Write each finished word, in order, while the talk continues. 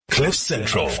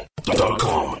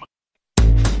CliffCentral.com.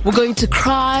 We're going to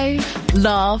cry,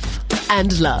 laugh,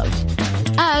 and love.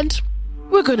 And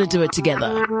we're going to do it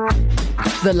together.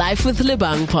 The Life with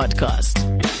Lebang podcast.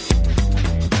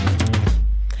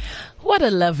 What a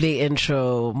lovely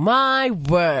intro. My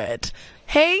word.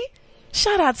 Hey,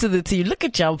 shout out to the team. Look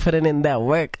at y'all putting in that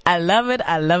work. I love it.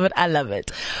 I love it. I love it.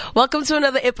 Welcome to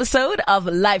another episode of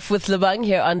Life with Lebang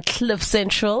here on Cliff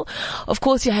Central. Of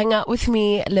course, you hang out with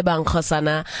me, Lebang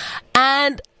Khosana,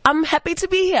 and I'm happy to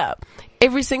be here.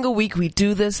 Every single week we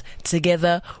do this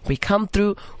together. We come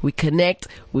through, we connect,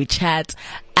 we chat,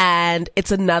 and it's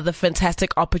another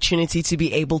fantastic opportunity to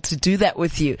be able to do that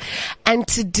with you. And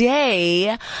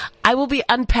today I will be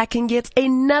unpacking yet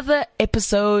another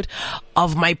episode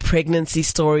of my pregnancy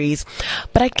stories.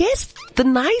 But I guess the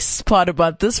nice part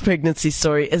about this pregnancy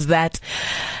story is that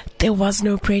there was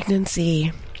no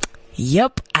pregnancy.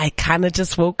 Yep, I kind of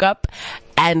just woke up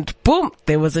and boom,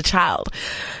 there was a child.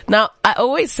 Now, I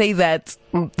always say that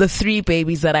the 3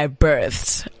 babies that I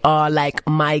birthed are like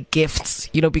my gifts,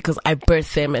 because I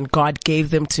birthed them and God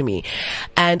gave them to me.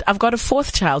 And I've got a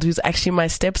 4th child who's actually my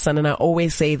stepson. And I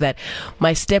always say that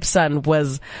my stepson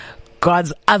was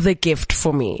God's other gift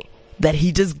for me, that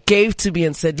he just gave to me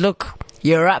and said, look,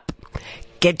 you're up.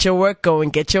 Get your work going,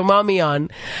 get your mommy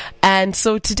on. And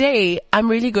so today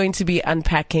I'm really going to be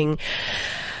unpacking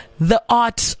the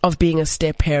art of being a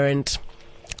step parent,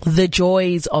 the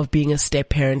joys of being a step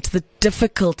parent, the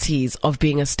difficulties of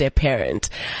being a step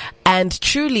parent, and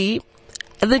truly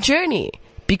the journey.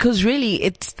 Because really,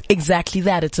 it's exactly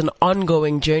that. It's an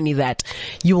ongoing journey that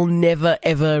you will never,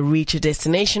 ever reach a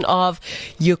destination of.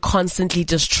 You're constantly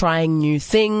just trying new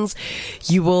things.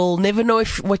 You will never know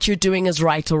if what you're doing is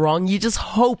right or wrong. You just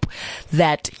hope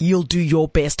that you'll do your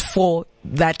best for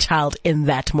that child in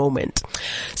that moment.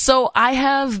 So I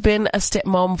have been a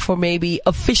stepmom for maybe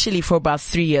officially for about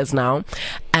 3 years now.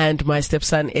 And my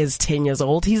stepson is 10 years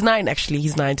old. He's 9 actually.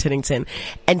 He's 9 turning 10.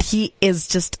 And he is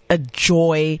just a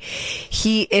joy.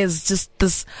 He is just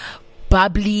this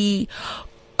bubbly,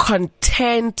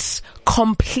 content,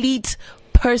 complete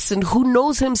person who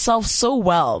knows himself so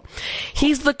well.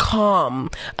 He's the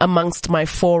calm amongst my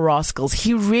 4 rascals.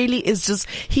 He really is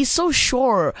he's so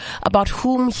sure about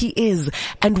whom he is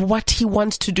and what he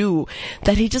wants to do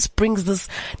that he just brings this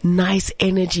nice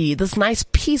energy, this nice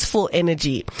peaceful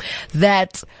energy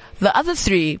that the other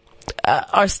 3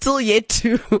 are still yet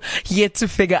to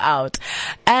figure out.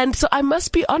 And so I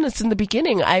must be honest, in the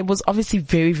beginning, I was obviously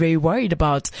very, very worried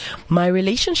about my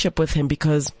relationship with him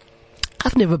because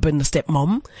I've never been a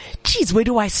stepmom. Geez, where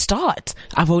do I start?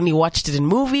 I've only watched it in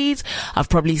movies. I've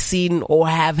probably seen or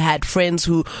have had friends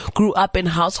who grew up in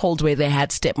households where they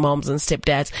had stepmoms and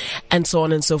stepdads and so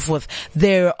on and so forth.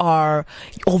 There are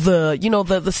all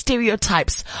the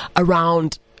stereotypes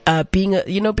around being a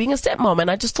stepmom. And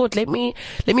I just thought, let me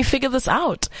figure this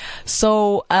out.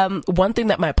 So, one thing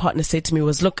that my partner said to me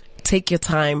was, look, take your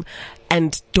time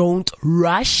and don't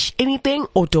rush anything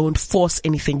or don't force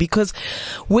anything, because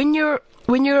when you're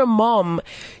a mom,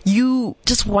 you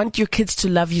just want your kids to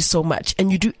love you so much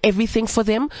and you do everything for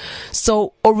them.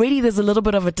 So already there's a little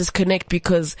bit of a disconnect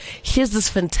because here's this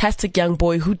fantastic young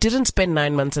boy who didn't spend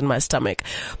 9 months in my stomach,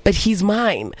 but he's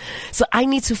mine. So I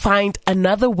need to find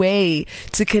another way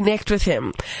to connect with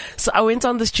him. So I went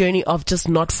on this journey of just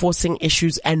not forcing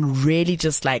issues and really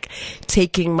just like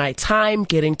taking my time,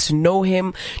 getting to know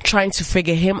him, trying to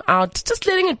figure him out, just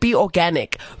letting it be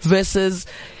organic versus,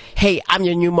 hey, I'm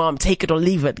your new mom, take it or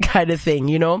leave it kind of thing,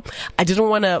 I didn't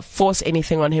want to force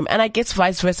anything on him. And I guess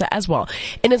vice versa as well.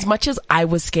 In as much as I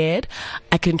was scared,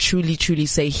 I can truly, truly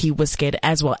say he was scared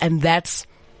as well. And that's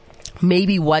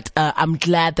maybe what I'm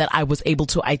glad that I was able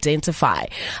to identify.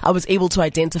 I was able to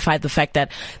identify the fact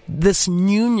that this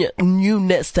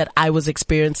newness that I was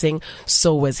experiencing,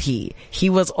 so was he. He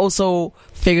was also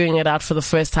figuring it out for the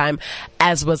first time,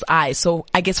 as was I. So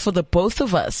I guess for the both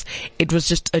of us, it was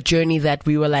just a journey that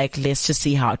we were like, let's just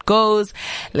see how it goes.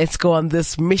 Let's go on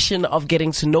this mission of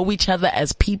getting to know each other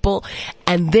as people,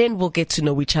 and then we'll get to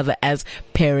know each other as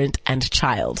parent and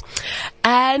child.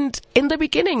 And in the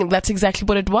beginning, that's exactly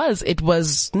what it was. It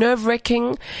was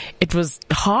nerve-wracking. It was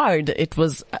hard. It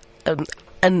was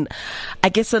an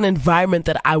environment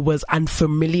that I was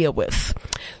unfamiliar with.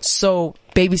 So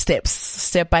baby steps,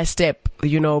 step by step,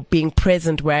 being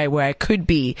present where I could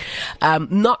be,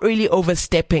 not really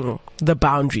overstepping the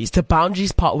boundaries. The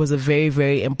boundaries part was a very,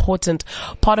 very important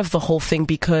part of the whole thing,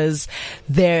 because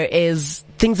there is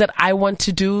things that I want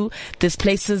to do. There's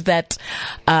places that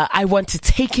I want to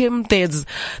take him. There's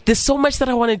so much that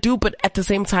I want to do, but at the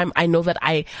same time, I know that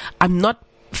I'm not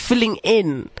filling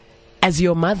in as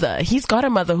your mother. He's got a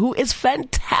mother who is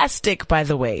fantastic, by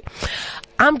the way.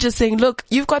 I'm just saying, look,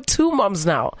 you've got 2 moms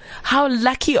now. How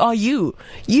lucky are you?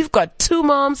 You've got 2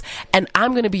 moms, and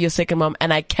I'm going to be your second mom,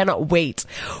 and I cannot wait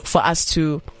for us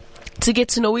to get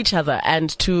to know each other and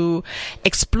to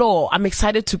explore. I'm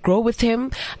excited to grow with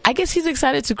him. I guess he's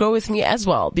excited to grow with me as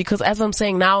well, because as I'm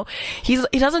saying now, he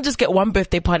doesn't just get 1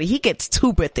 birthday party, he gets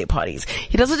 2 birthday parties.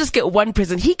 He doesn't just get 1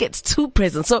 present, he gets 2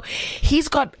 presents. So he's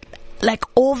got like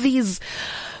all these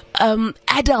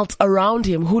adults around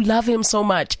him who love him so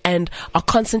much and are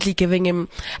constantly giving him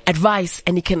advice,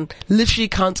 and he can literally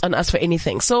count on us for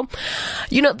anything. So,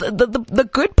 the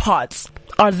good parts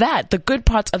are that. The good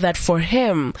parts are that for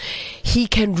him, he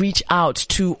can reach out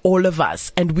to all of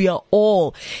us, and we are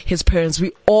all his parents.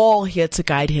 We're all here to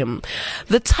guide him.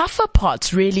 The tougher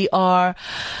parts really are,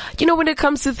 when it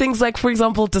comes to things like, for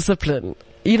example, discipline.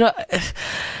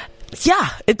 Yeah,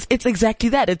 it's exactly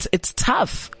that. It's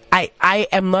tough. I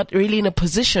am not really in a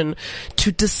position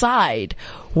to decide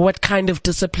what kind of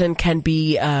discipline can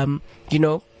be,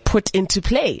 put into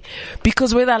play,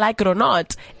 because whether I like it or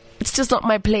not, it's just not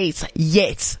my place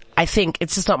yet. I think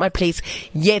it's just not my place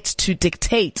yet to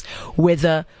dictate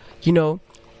whether,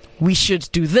 we should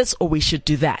do this or we should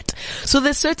do that. So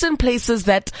there's certain places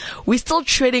that we're still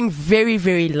treading very,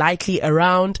 very lightly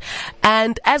around.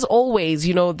 And as always,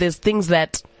 there's things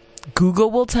that Google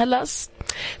will tell us.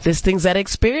 There's things that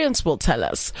experience will tell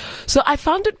us. So I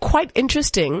found it quite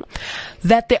interesting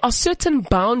that there are certain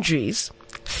boundaries,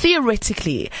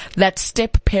 theoretically, that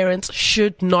step parents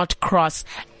should not cross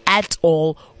at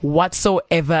all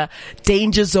whatsoever.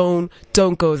 Danger zone,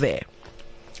 don't go there.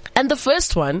 And the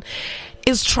first one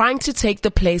is trying to take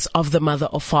the place of the mother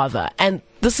or father. And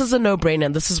this is a no-brainer,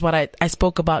 and this is what I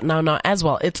spoke about now as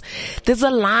well. There's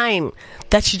a line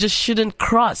that you just shouldn't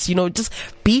cross. Just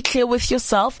be clear with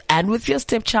yourself and with your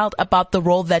stepchild about the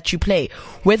role that you play.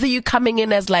 Whether you're coming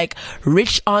in as like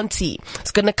rich auntie,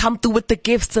 it's gonna come through with the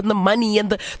gifts and the money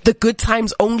and the good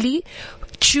times only.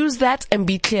 Choose that and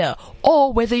be clear.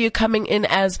 Or whether you're coming in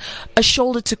as a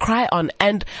shoulder to cry on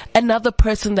and another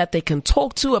person that they can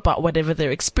talk to about whatever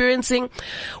they're experiencing.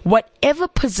 Whatever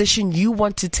position you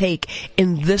want to take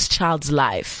in this child's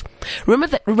life.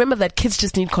 Remember that kids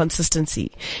just need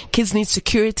consistency. Kids need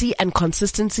security and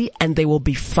consistency, and they will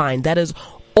be fine. That is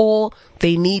all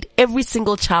they need. Every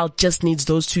single child just needs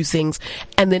those 2 things,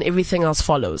 and then everything else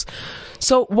follows.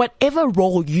 So whatever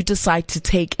role you decide to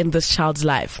take in this child's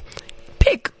life,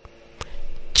 pick,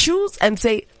 choose, and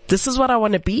say, this is what I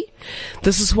want to be.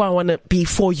 This is who I want to be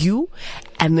for you.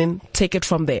 And then take it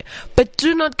from there. But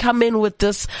do not come in with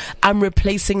this, I'm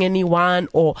replacing anyone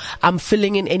or I'm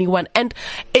filling in anyone. And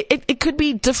it could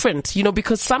be different,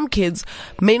 because some kids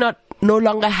may no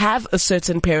longer have a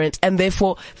certain parent, and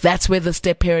therefore that's where the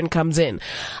step parent comes in.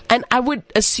 And I would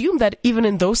assume that even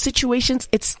in those situations,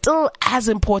 it's still as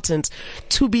important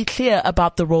to be clear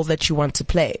about the role that you want to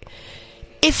play.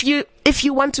 If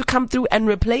you want to come through and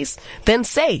replace, then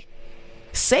say,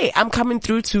 I'm coming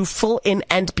through to fill in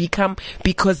and become,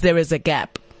 because there is a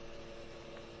gap.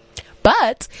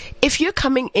 But if you're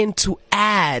coming in to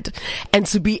add and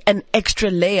to be an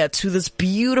extra layer to this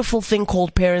beautiful thing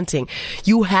called parenting,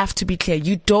 you have to be clear.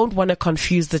 You don't want to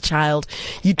confuse the child.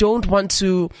 You don't want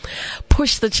to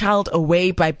push the child away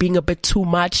by being a bit too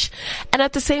much. And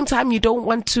at the same time, you don't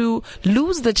want to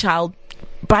lose the child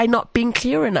by not being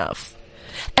clear enough.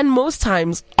 And most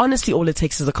times, honestly, all it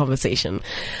takes is a conversation.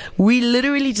 We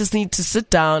literally just need to sit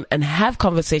down and have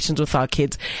conversations with our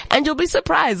kids, and you'll be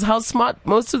surprised how smart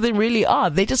most of them really are.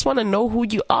 They just want to know who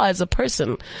you are as a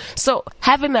person. So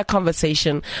having that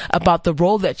conversation about the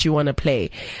role that you want to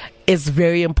play is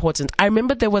very important. I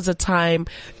remember there was a time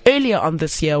earlier on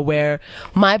this year where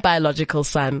my biological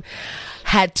son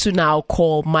had to now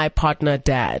call my partner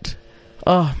dad.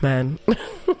 Oh man.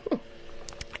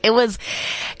 It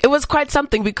was quite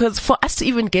something, because for us to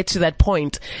even get to that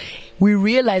point, we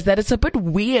realized that it's a bit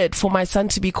weird for my son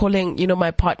to be calling, my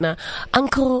partner,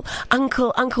 uncle.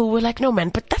 We're like, no man,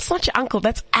 but that's not your uncle.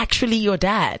 That's actually your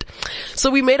dad. So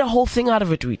we made a whole thing out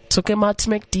of it. We took him out to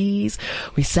McD's.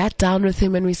 We sat down with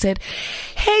him and we said,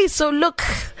 hey, so look,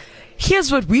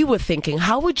 here's what we were thinking.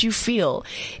 How would you feel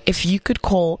if you could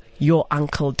call your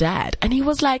uncle dad? And he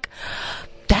was like,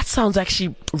 that sounds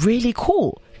actually really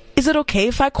cool. Is it okay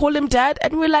if I call him dad?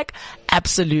 And we're like,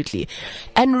 absolutely.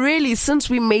 And really, since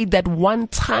we made that one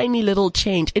tiny little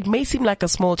change, it may seem like a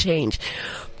small change,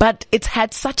 but it's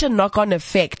had such a knock-on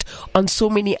effect on so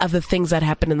many other things that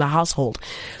happen in the household.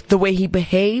 The way he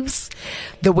behaves,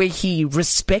 the way he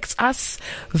respects us,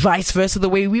 vice versa, the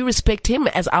way we respect him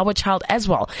as our child as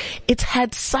well. It's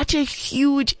had such a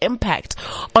huge impact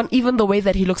on even the way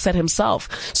that he looks at himself.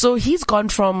 So he's gone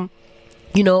from,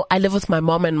 I live with my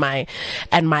mom and my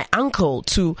uncle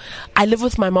to I live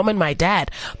with my mom and my dad,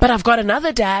 but I've got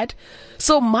another dad.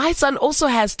 So my son also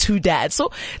has two dads.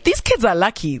 So these kids are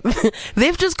lucky.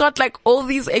 They've just got like all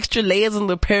these extra layers on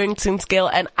the parenting scale.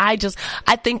 And I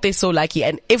think they're so lucky.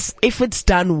 And if it's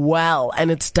done well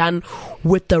and it's done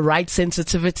with the right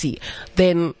sensitivity,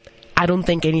 then I don't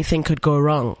think anything could go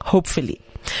wrong, hopefully.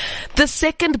 The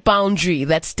second boundary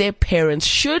that step parents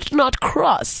should not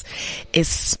cross is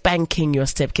spanking your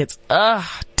stepkids.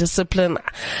 Discipline.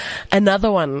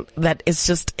 Another one that is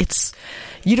just,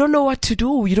 you don't know what to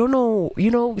do. You don't know,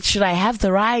 should I have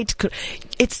the right?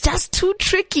 It's just too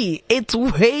tricky. It's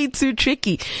way too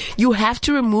tricky. You have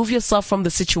to remove yourself from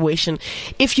the situation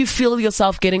if you feel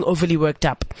yourself getting overly worked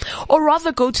up. Or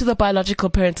rather go to the biological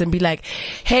parents and be like,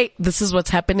 hey, this is what's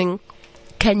happening.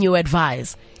 Can you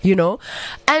advise?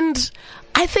 And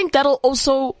I think that'll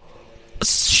also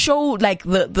show like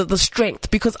the strength,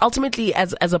 because ultimately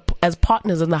as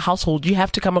partners in the household, you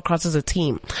have to come across as a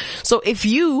team. So if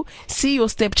you see your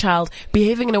stepchild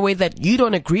behaving in a way that you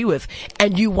don't agree with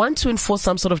and you want to enforce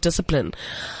some sort of discipline,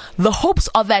 the hopes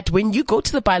are that when you go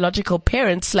to the biological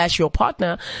parent / your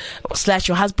partner /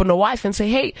 your husband or wife and say,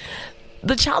 hey,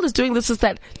 the child is doing this, is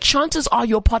that chances are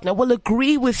your partner will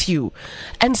agree with you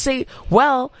and say,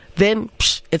 well, then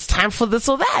it's time for this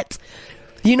or that.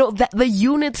 That the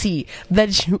unity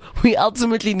that we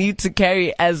ultimately need to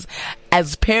carry as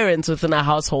parents within our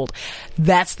household,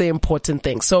 that's the important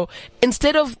thing. So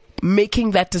instead of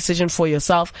making that decision for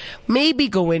yourself, maybe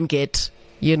go and get,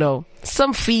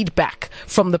 some feedback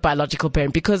from the biological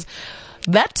parent, because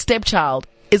that stepchild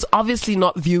is obviously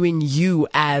not viewing you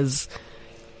as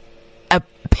a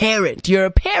parent. You're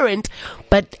a parent,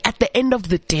 but at the end of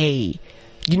the day,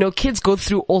 kids go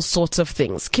through all sorts of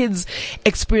things. Kids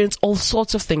experience all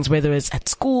sorts of things, whether it's at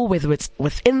school, whether it's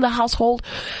within the household.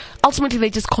 Ultimately, they're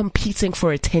just competing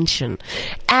for attention,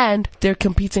 and they're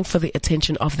competing for the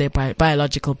attention of their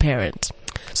biological parent.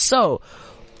 So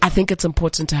I think it's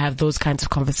important to have those kinds of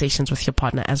conversations with your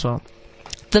partner as well.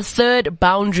 The third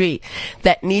boundary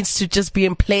that needs to just be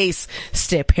in place,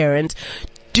 step parent,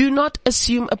 do not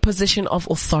assume a position of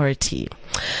authority.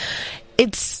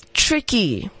 It's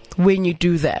tricky when you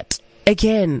do that.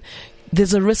 Again,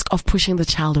 there's a risk of pushing the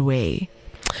child away.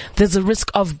 There's a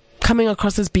risk of coming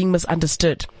across as being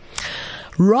misunderstood.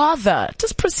 Rather,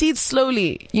 just proceed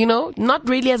slowly, not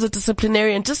really as a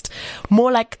disciplinarian, just more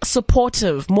like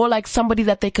supportive, more like somebody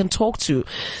that they can talk to,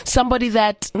 somebody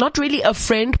that, not really a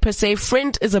friend per se.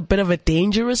 Friend is a bit of a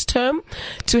dangerous term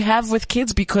to have with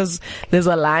kids, because there's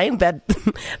a line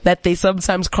that they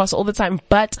sometimes cross all the time.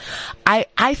 But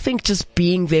I think just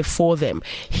being there for them,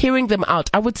 hearing them out,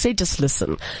 I would say just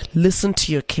listen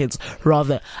to your kids,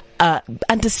 rather.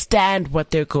 Understand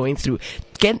what they're going through.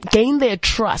 Gain their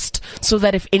trust, so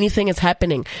that if anything is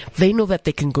happening, they know that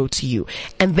they can go to you,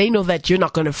 and they know that you're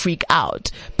not going to freak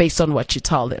out based on what you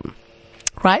tell them.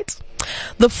 Right?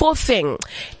 The fourth thing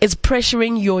is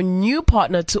pressuring your new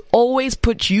partner to always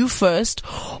put you first,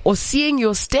 or seeing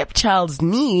your stepchild's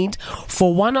need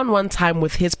for one-on-one time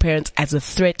with his parents as a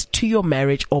threat to your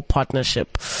marriage or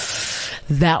partnership.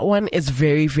 That one is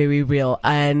very, very real.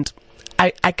 And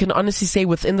I can honestly say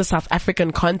within the South African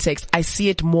context, I see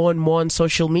it more and more on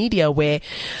social media, where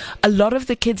a lot of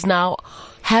the kids now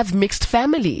have mixed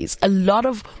families.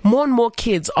 More and more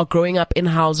kids are growing up in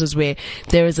houses where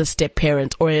there is a step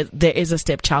parent or there is a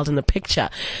stepchild in the picture.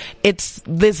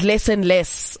 There's less and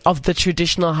less of the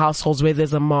traditional households where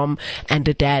there's a mom and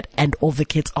a dad and all the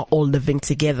kids are all living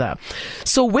together.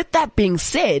 So with that being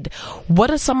said,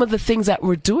 what are some of the things that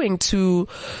we're doing to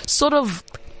sort of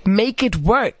make it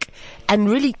work and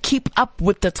really keep up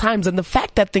with the times and the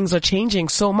fact that things are changing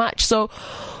so much? So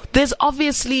there's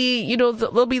obviously,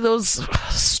 there'll be those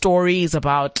stories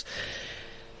about,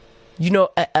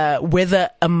 whether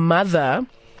a mother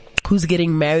who's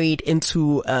getting married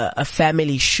into a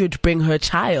family should bring her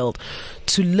child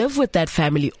to live with that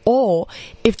family, or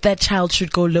if that child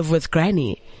should go live with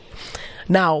granny.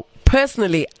 Now,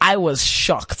 personally, I was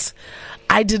shocked.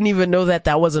 I didn't even know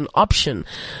that was an option.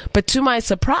 But to my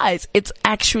surprise, it's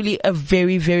actually a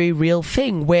very, very real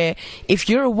thing, where if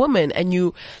you're a woman and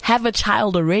you have a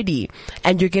child already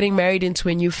and you're getting married into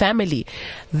a new family,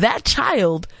 that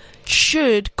child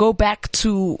should go back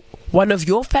to one of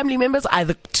your family members,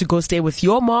 either to go stay with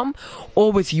your mom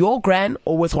or with your gran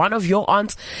or with one of your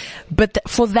aunts. But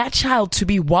for that child to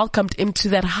be welcomed into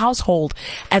that household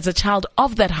as a child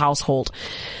of that household,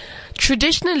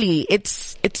 traditionally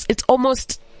it's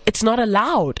almost, it's not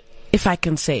allowed, if I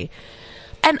can say.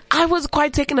 And I was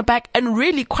quite taken aback and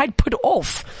really quite put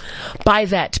off by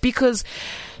that, because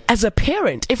as a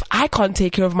parent, if I can't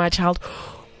take care of my child,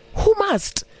 who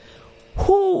must?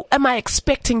 Who am I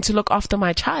expecting to look after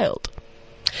my child?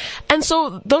 And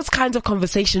so those kinds of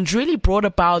conversations really brought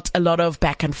about a lot of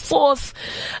back and forth,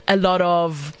 a lot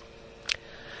of,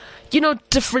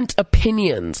 different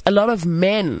opinions. A lot of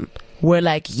men were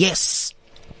like, yes,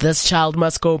 this child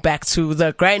must go back to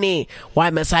the granny.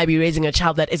 Why must I be raising a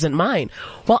child that isn't mine?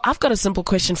 Well, I've got a simple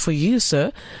question for you,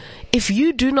 sir. If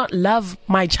you do not love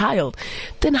my child,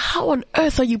 then how on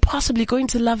earth are you possibly going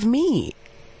to love me?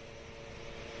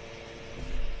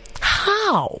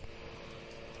 How?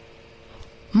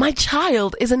 My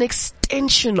child is an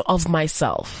extension of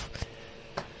myself.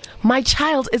 My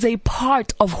child is a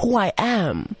part of who I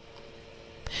am.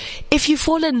 If you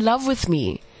fall in love with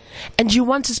me and you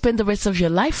want to spend the rest of your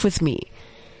life with me,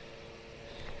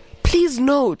 please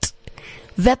note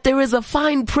that there is a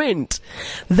fine print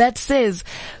that says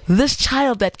this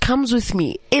child that comes with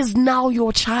me is now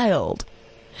your child.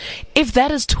 If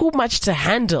that is too much to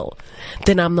handle,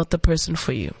 then I'm not the person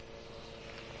for you.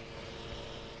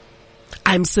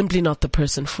 I'm simply not the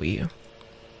person for you.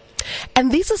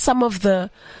 And these are some of the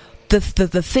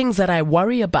things that I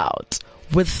worry about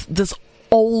with this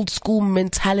old school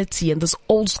mentality and this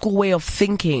old school way of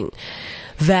thinking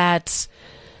that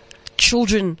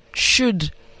children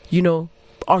should,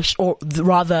 or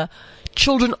rather,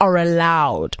 children are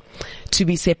allowed to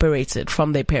be separated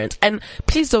from their parents. And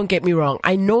please don't get me wrong.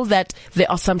 I know that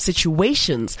there are some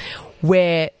situations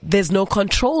where there's no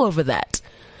control over that.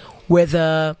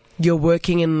 Whether you're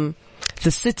working in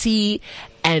the city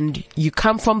and you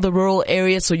come from the rural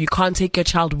area, so you can't take your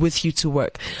child with you to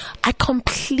work. I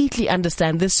completely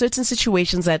understand. There's certain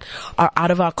situations that are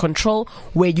out of our control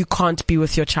where you can't be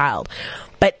with your child.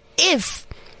 But if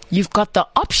you've got the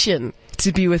option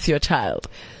to be with your child,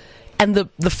 and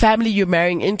the family you're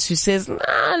marrying into says,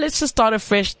 nah, let's just start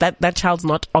afresh, that child's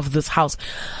not of this house,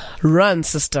 run,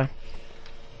 sister.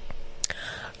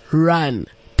 Run.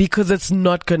 Because it's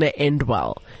not going to end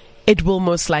well. It will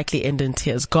most likely end in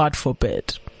tears, God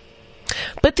forbid.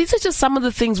 But these are just some of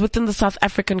the things within the South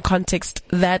African context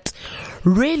that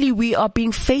really we are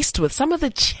being faced with. Some of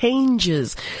the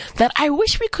changes that I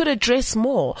wish we could address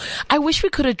more. I wish we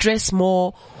could address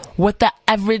more what the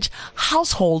average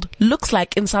household looks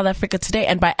like in South Africa today.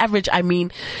 And by average, I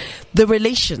mean the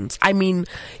relations. I mean,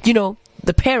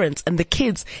 the parents and the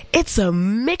kids. It's a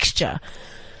mixture.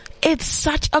 It's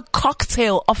such a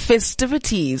cocktail of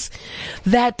festivities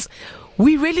that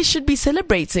we really should be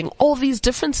celebrating all these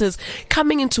differences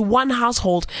coming into one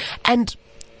household and,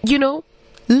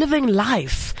 living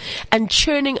life and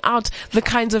churning out the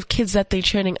kinds of kids that they're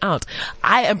churning out.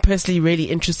 I am personally really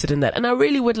interested in that, and I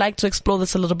really would like to explore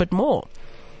this a little bit more.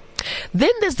 Then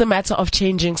there's the matter of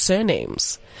changing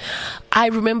surnames. I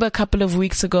remember a couple of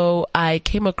weeks ago, I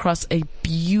came across a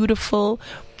beautiful,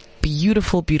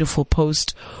 beautiful, beautiful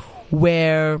post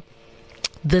where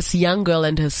this young girl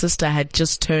and her sister had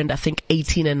just turned, I think,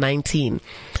 18 and 19.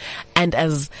 And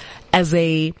as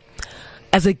a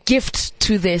gift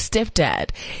to their stepdad,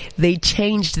 they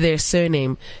changed their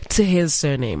surname to his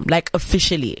surname, like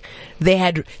officially.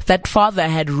 That father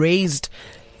had raised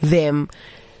them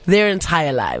their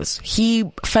entire lives.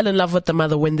 He fell in love with the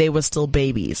mother when they were still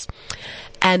babies.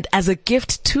 And as a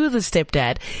gift to the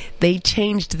stepdad, they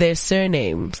changed their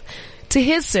surnames to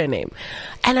his surname.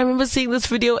 And I remember seeing this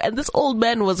video, and this old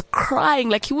man was crying,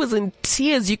 like he was in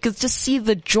tears. You could just see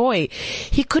the joy.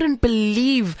 He couldn't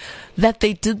believe that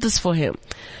they did this for him.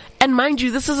 And mind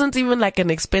you, this isn't even like an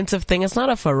expensive thing. It's not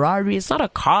a Ferrari. It's not a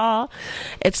car.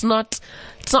 It's not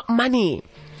money.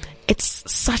 It's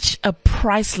such a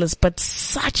priceless, but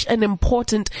such an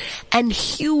important and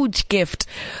huge gift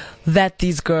that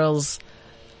these girls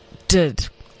did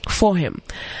for him.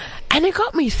 And it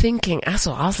got me thinking, I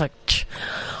was like,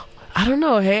 I don't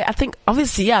know, hey, I think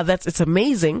obviously, yeah, it's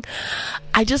amazing.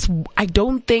 I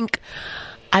don't think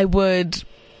I would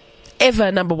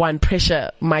ever, number one,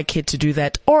 pressure my kid to do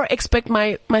that or expect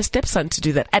my stepson to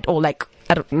do that at all. Like,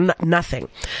 nothing.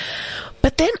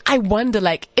 But then I wonder,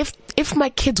 like, if my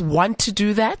kids want to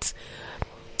do that,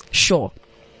 sure,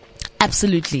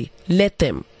 absolutely, let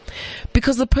them.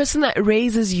 Because the person that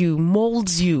raises you,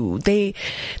 molds you, they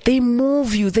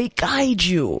move you, they guide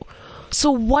you. So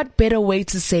what better way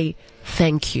to say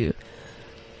thank you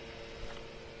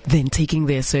than taking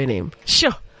their surname?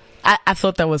 Sure. I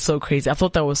thought that was so crazy. I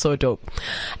thought that was so dope.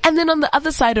 And then on the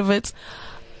other side of it,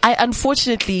 I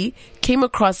unfortunately came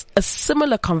across a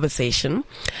similar conversation,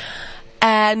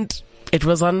 and It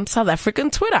was on South African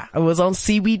Twitter. It was on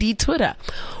CBD Twitter,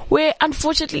 where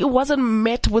unfortunately it wasn't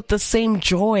met with the same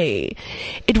joy.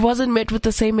 It wasn't met with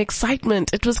the same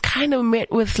excitement. It was kind of met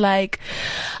with like,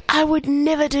 I would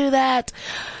never do that.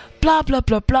 Blah, blah,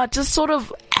 blah, blah. Just sort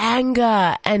of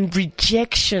anger and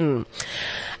rejection.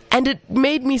 And it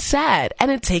made me sad. And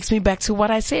it takes me back to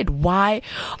what I said. Why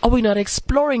are we not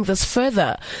exploring this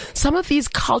further? Some of these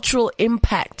cultural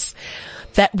impacts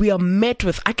that we are met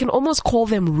with, I can almost call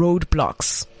them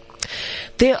roadblocks.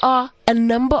 There are a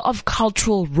number of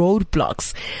cultural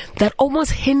roadblocks that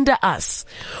almost hinder us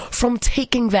from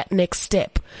taking that next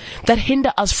step, that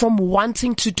hinder us from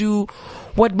wanting to do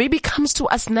what maybe comes to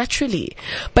us naturally.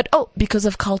 But because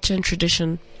of culture and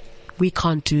tradition, we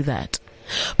can't do that.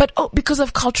 But because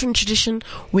of culture and tradition,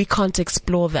 we can't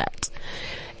explore that.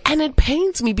 And it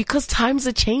pains me because times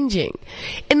are changing.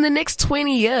 In the next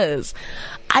 20 years,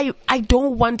 I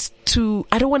don't want to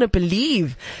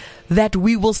believe that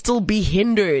we will still be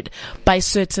hindered by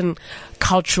certain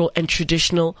cultural and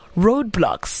traditional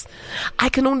roadblocks. I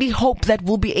can only hope that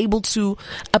we'll be able to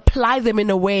apply them in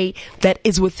a way that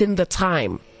is within the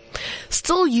time.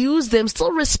 Still use them,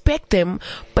 still respect them,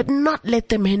 but not let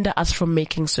them hinder us from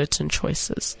making certain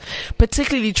choices.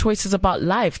 Particularly choices about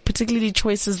life, particularly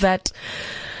choices that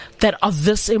are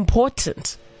this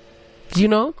important, you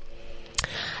know?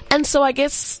 And so I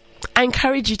guess I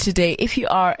encourage you today, if you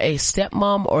are a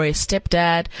stepmom or a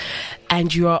stepdad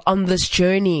and you are on this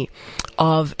journey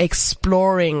of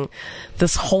exploring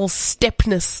this whole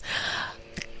stepness,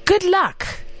 good luck.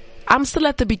 I'm still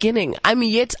at the beginning. I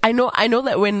know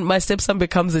that when my stepson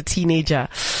becomes a teenager,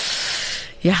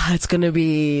 it's gonna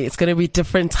be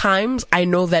different times. I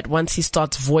know that once he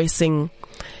starts voicing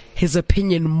his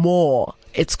opinion more,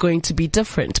 it's going to be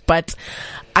different, but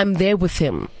I'm there with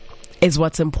him is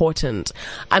what's important.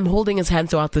 I'm holding his hand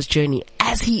throughout this journey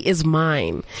as he is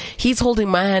mine. He's holding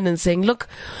my hand and saying, look,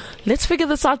 let's figure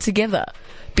this out together.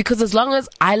 Because as long as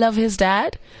I love his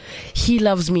dad, he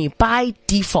loves me by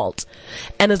default.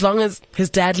 And as long as his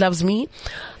dad loves me,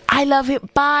 I love him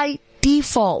by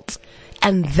default.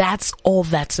 And that's all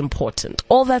that's important.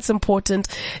 All that's important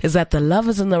is that the love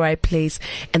is in the right place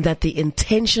and that the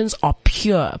intentions are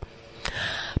pure.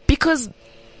 Because,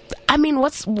 I mean,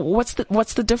 what's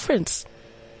the difference?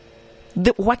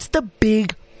 What's the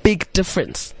big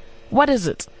difference? What is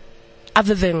it?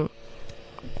 Other than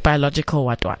biological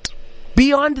what?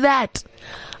 Beyond that,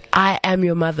 I am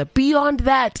your mother. Beyond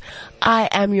that, I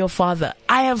am your father.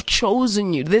 I have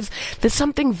chosen you. There's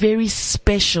something very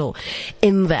special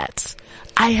in that.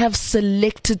 I have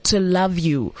selected to love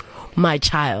you, my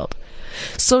child.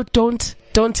 So don't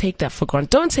take that for granted.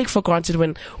 Don't take for granted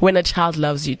when a child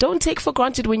loves you. Don't take for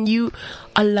granted when you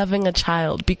are loving a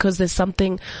child, because there's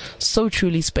something so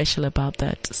truly special about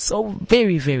that. So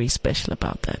very, very special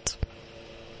about that.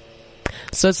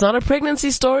 So it's not a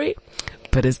pregnancy story,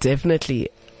 but it's definitely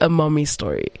a mommy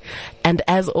story. And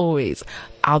as always,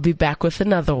 I'll be back with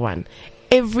another one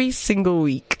every single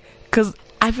week, because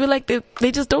I feel like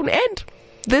they just don't end.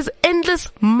 There's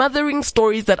endless mothering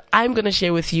stories that I'm going to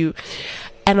share with you.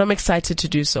 And I'm excited to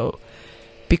do so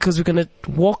because we're going to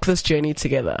walk this journey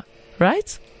together,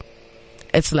 right?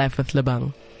 It's Life with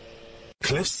Lebang.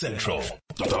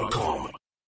 CliffCentral.com